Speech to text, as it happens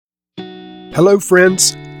Hello,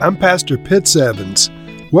 friends. I'm Pastor Pitts Evans.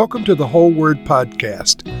 Welcome to the Whole Word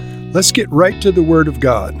Podcast. Let's get right to the Word of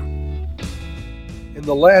God. In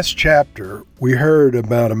the last chapter, we heard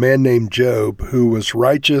about a man named Job who was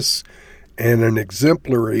righteous and an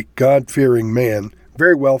exemplary, God-fearing man,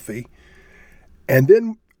 very wealthy. And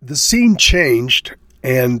then the scene changed,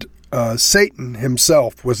 and Satan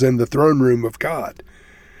himself was in the throne room of God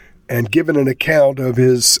and given an account of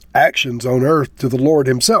his actions on earth to the Lord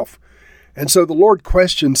himself. And so the Lord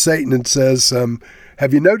questions Satan and says,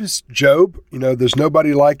 have you noticed Job? You know, there's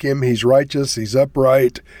nobody like him. He's righteous, he's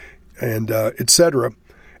upright, and etc.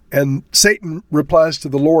 And Satan replies to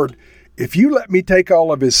the Lord, if you let me take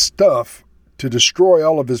all of his stuff to destroy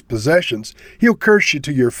all of his possessions, he'll curse you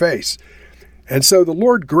to your face. And so the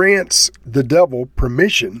Lord grants the devil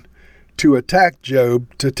permission to attack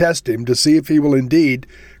Job, to test him, to see if he will indeed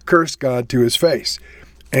curse God to his face.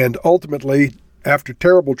 And ultimately, after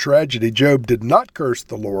terrible tragedy, Job did not curse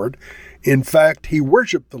the Lord. In fact, he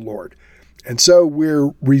worshiped the Lord. And so we're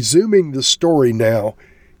resuming the story now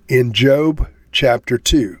in Job chapter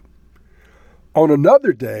 2. On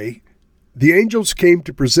another day, the angels came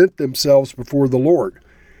to present themselves before the Lord,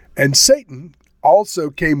 and Satan also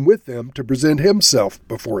came with them to present himself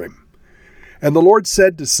before him. And the Lord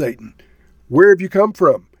said to Satan, "Where have you come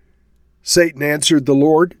from?" Satan answered the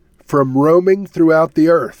Lord, "From roaming throughout the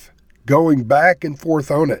earth, going back and forth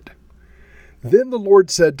on it." Then the Lord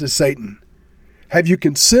said to Satan, "Have you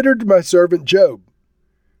considered my servant Job?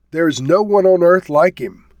 There is no one on earth like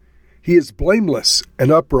him. He is blameless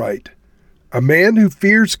and upright, a man who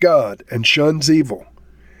fears God and shuns evil.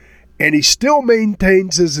 And he still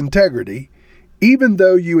maintains his integrity, even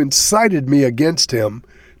though you incited me against him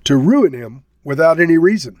to ruin him without any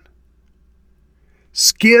reason."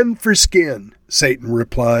 "Skin for skin," Satan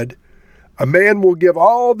replied. "A man will give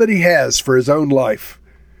all that he has for his own life.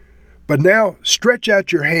 But now stretch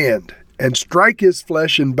out your hand and strike his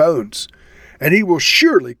flesh and bones, and he will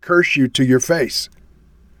surely curse you to your face."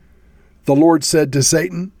 The Lord said to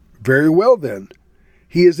Satan, "Very well then,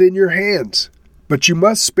 he is in your hands, but you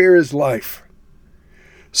must spare his life."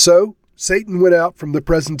 So Satan went out from the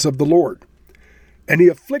presence of the Lord, and he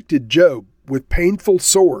afflicted Job with painful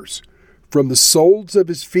sores, from the soles of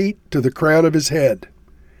his feet to the crown of his head.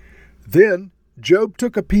 Then Job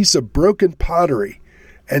took a piece of broken pottery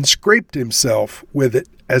and scraped himself with it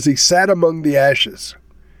as he sat among the ashes.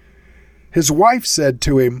 His wife said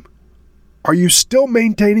to him, "Are you still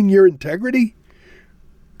maintaining your integrity?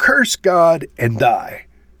 Curse God and die."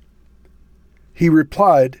 He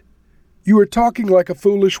replied, "You are talking like a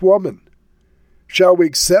foolish woman. Shall we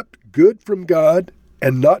accept good from God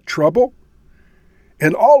and not trouble?"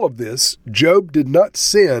 In all of this, Job did not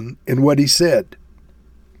sin in what he said.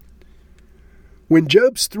 When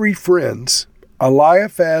Job's three friends,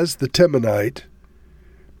 Eliphaz the Temanite,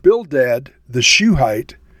 Bildad the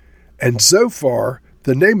Shuhite, and Zophar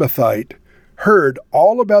the Naamathite, heard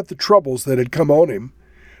all about the troubles that had come on him,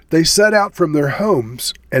 they set out from their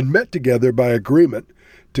homes and met together by agreement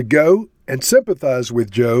to go and sympathize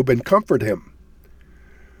with Job and comfort him.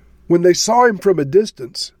 When they saw him from a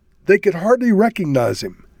distance, they could hardly recognize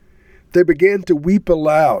him. They began to weep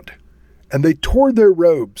aloud, and they tore their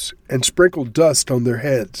robes and sprinkled dust on their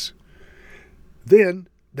heads. Then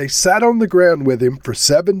they sat on the ground with him for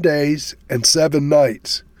 7 days and 7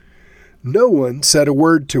 nights. No one said a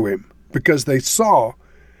word to him, because they saw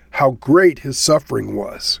how great his suffering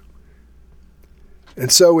was. And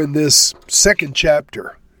so in this second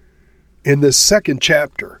chapter,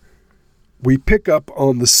 we pick up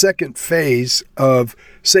on the second phase of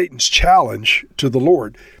Satan's challenge to the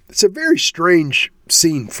Lord. It's a very strange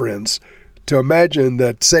scene, friends, to imagine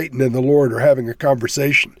that Satan and the Lord are having a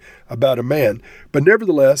conversation about a man. But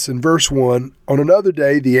nevertheless, in verse 1, on another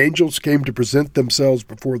day the angels came to present themselves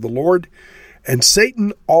before the Lord, and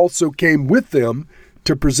Satan also came with them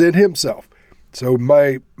to present himself. So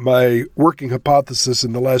my working hypothesis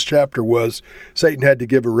in the last chapter was Satan had to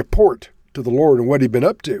give a report to the Lord on what he'd been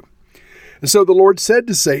up to. And so the Lord said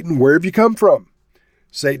to Satan, "Where have you come from?"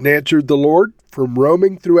 Satan answered the Lord, "From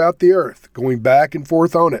roaming throughout the earth, going back and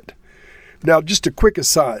forth on it." Now, just a quick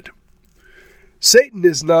aside. Satan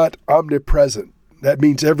is not omnipresent. That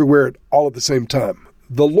means everywhere all at the same time.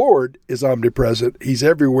 The Lord is omnipresent. He's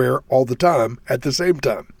everywhere all the time at the same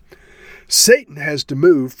time. Satan has to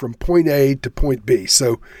move from point A to point B.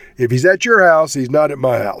 So if he's at your house, he's not at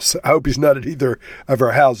my house. I hope he's not at either of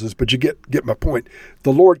our houses, but you get my point.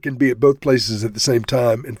 The Lord can be at both places at the same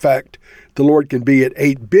time. In fact, the Lord can be at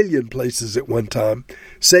 8 billion places at one time.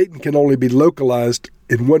 Satan can only be localized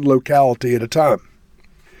in one locality at a time.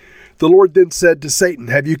 The Lord then said to Satan,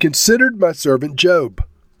 "Have you considered my servant Job?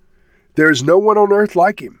 There is no one on earth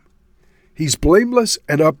like him. He's blameless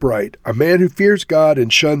and upright, a man who fears God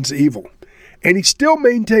and shuns evil. And he still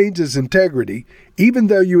maintains his integrity, even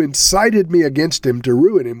though you incited me against him to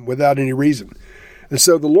ruin him without any reason. And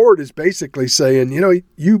so the Lord is basically saying,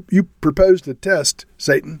 you proposed a test,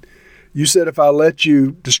 Satan. You said if I let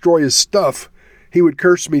you destroy his stuff, he would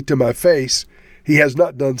curse me to my face. He has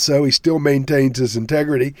not done so. He still maintains his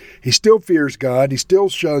integrity. He still fears God. He still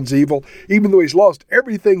shuns evil, even though he's lost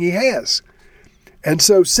everything he has. And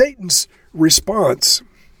so Satan's response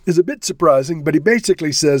is a bit surprising, but he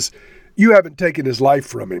basically says, you haven't taken his life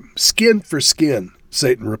from him. Skin for skin,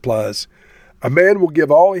 Satan replies. A man will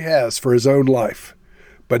give all he has for his own life.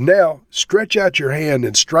 But now stretch out your hand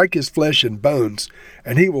and strike his flesh and bones,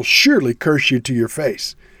 and he will surely curse you to your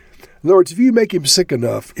face. In other words, if you make him sick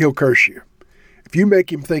enough, he'll curse you. If you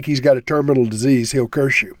make him think he's got a terminal disease, he'll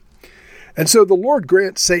curse you. And so the Lord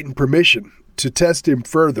grants Satan permission to test him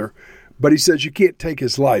further, but he says you can't take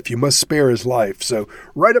his life. You must spare his life. So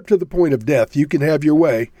right up to the point of death, you can have your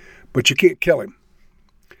way, but you can't kill him.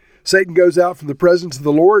 Satan goes out from the presence of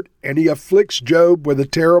the Lord, and he afflicts Job with a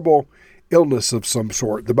terrible illness of some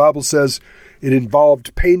sort. The Bible says it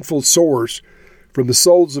involved painful sores from the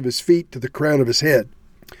soles of his feet to the crown of his head.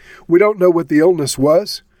 We don't know what the illness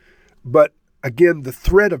was, but again, the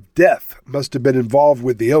threat of death must have been involved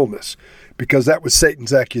with the illness, because that was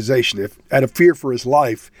Satan's accusation. If out of fear for his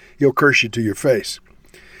life, he'll curse you to your face.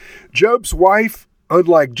 Job's wife,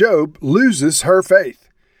 unlike Job, loses her faith.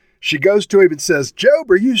 She goes to him and says, Job,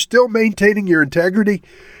 are you still maintaining your integrity?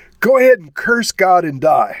 Go ahead and curse God and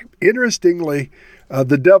die. Interestingly,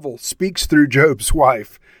 the devil speaks through Job's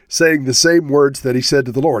wife, saying the same words that he said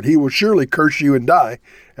to the Lord. He will surely curse you and die.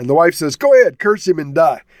 And the wife says, go ahead, curse him and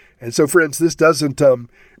die. And so, friends, this doesn't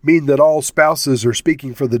mean that all spouses are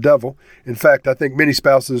speaking for the devil. In fact, I think many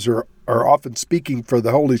spouses are often speaking for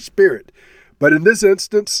the Holy Spirit. But in this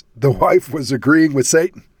instance, the wife was agreeing with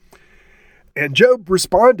Satan. And Job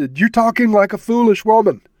responded, you're talking like a foolish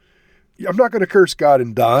woman. I'm not going to curse God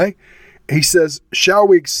and die. He says, shall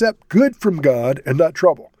we accept good from God and not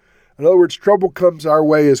trouble? In other words, trouble comes our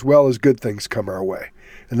way as well as good things come our way.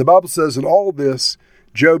 And the Bible says in all this,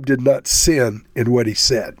 Job did not sin in what he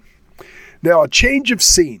said. Now, a change of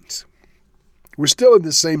scenes. We're still in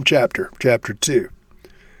the same chapter, chapter 2.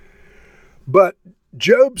 But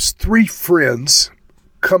Job's 3 friends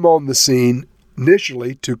come on the scene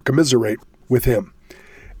initially to commiserate with him.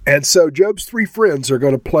 And so Job's 3 friends are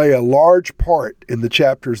going to play a large part in the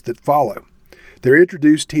chapters that follow. They're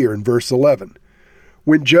introduced here in verse 11.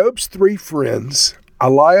 When Job's 3 friends,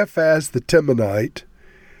 Eliphaz the Temanite,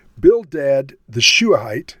 Bildad the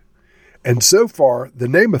Shuhite, and Zophar the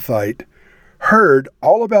Naamathite, heard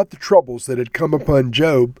all about the troubles that had come upon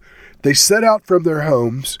Job, they set out from their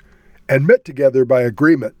homes and met together by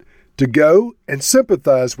agreement to go and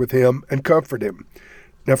sympathize with him and comfort him.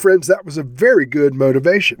 Now, friends, that was a very good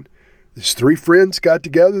motivation. These 3 friends got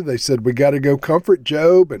together. They said, we got to go comfort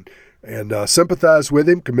Job and sympathize with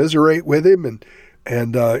him, commiserate with him,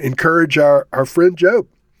 and encourage our friend Job.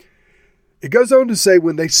 It goes on to say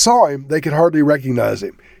when they saw him, they could hardly recognize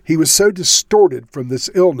him. He was so distorted from this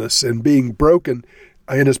illness and being broken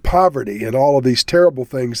in his poverty and all of these terrible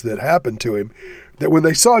things that happened to him, that when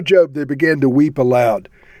they saw Job, they began to weep aloud.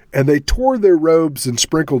 And they tore their robes and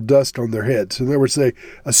sprinkled dust on their heads. In other words, they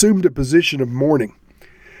assumed a position of mourning.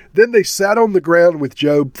 Then they sat on the ground with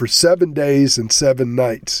Job for 7 days and 7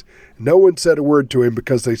 nights. No one said a word to him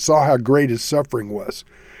because they saw how great his suffering was.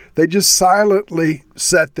 They just silently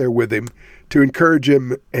sat there with him to encourage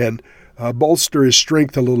him and bolster his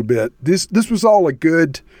strength a little bit. This was all a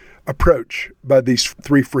good approach by these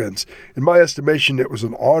 3 friends. In my estimation, it was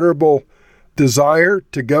an honorable desire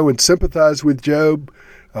to go and sympathize with Job,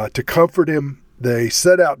 to comfort him. They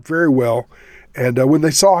set out very well. And when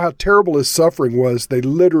they saw how terrible his suffering was, they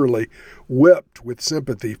literally wept with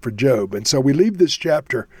sympathy for Job. And so we leave this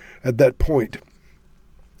chapter at that point.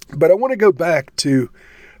 But I want to go back to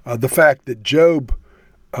the fact that Job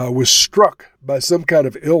was struck by some kind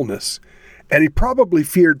of illness, and he probably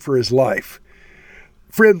feared for his life.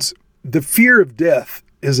 Friends, the fear of death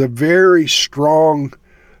is a very strong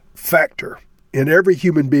factor in every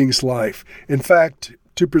human being's life. In fact,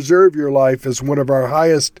 to preserve your life is one of our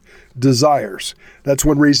highest desires. That's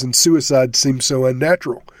one reason suicide seems so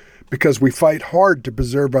unnatural, because we fight hard to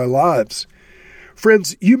preserve our lives.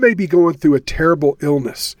 Friends, you may be going through a terrible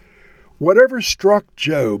illness. Whatever struck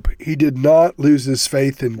Job, he did not lose his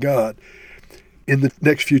faith in God. In the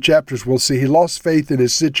next few chapters, we'll see he lost faith in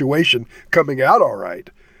his situation coming out all right,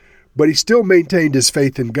 but he still maintained his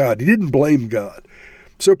faith in God. He didn't blame God.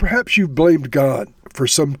 So perhaps you've blamed God for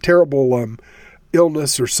some terrible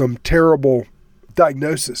illness or some terrible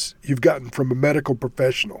diagnosis you've gotten from a medical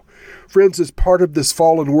professional. Friends, as part of this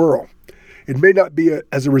fallen world, it may not be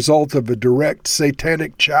as a result of a direct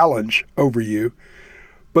satanic challenge over you,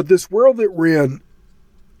 but this world that we're in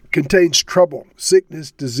contains trouble,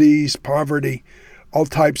 sickness, disease, poverty, all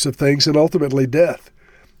types of things, and ultimately death.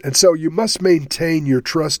 And so you must maintain your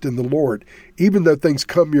trust in the Lord, even though things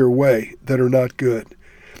come your way that are not good.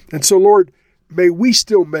 And so, Lord, may we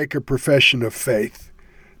still make a profession of faith,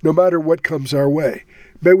 no matter what comes our way.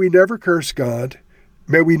 May we never curse God.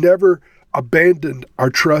 May we never abandon our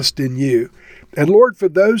trust in you. And Lord, for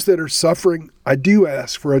those that are suffering, I do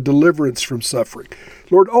ask for a deliverance from suffering.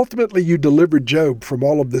 Lord, ultimately you delivered Job from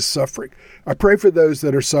all of this suffering. I pray for those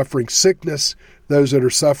that are suffering sickness, those that are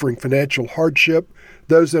suffering financial hardship,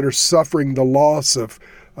 those that are suffering the loss of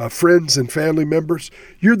friends and family members.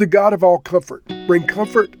 You're the God of all comfort. Bring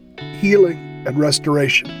comfort, healing, and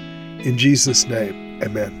restoration. In Jesus' name,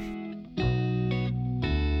 amen.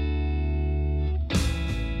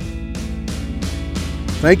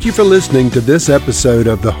 Thank you for listening to this episode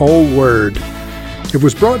of The Whole Word. It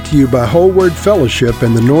was brought to you by Whole Word Fellowship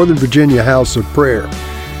and the Northern Virginia House of Prayer.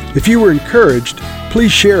 If you were encouraged,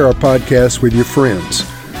 please share our podcast with your friends.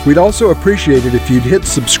 We'd also appreciate it if you'd hit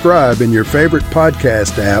subscribe in your favorite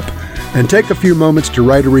podcast app and take a few moments to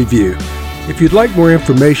write a review. If you'd like more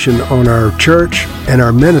information on our church and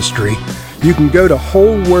our ministry, you can go to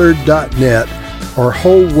wholeword.net or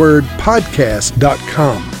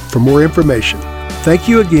wholewordpodcast.com for more information. Thank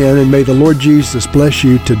you again, and may the Lord Jesus bless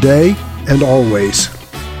you today and always.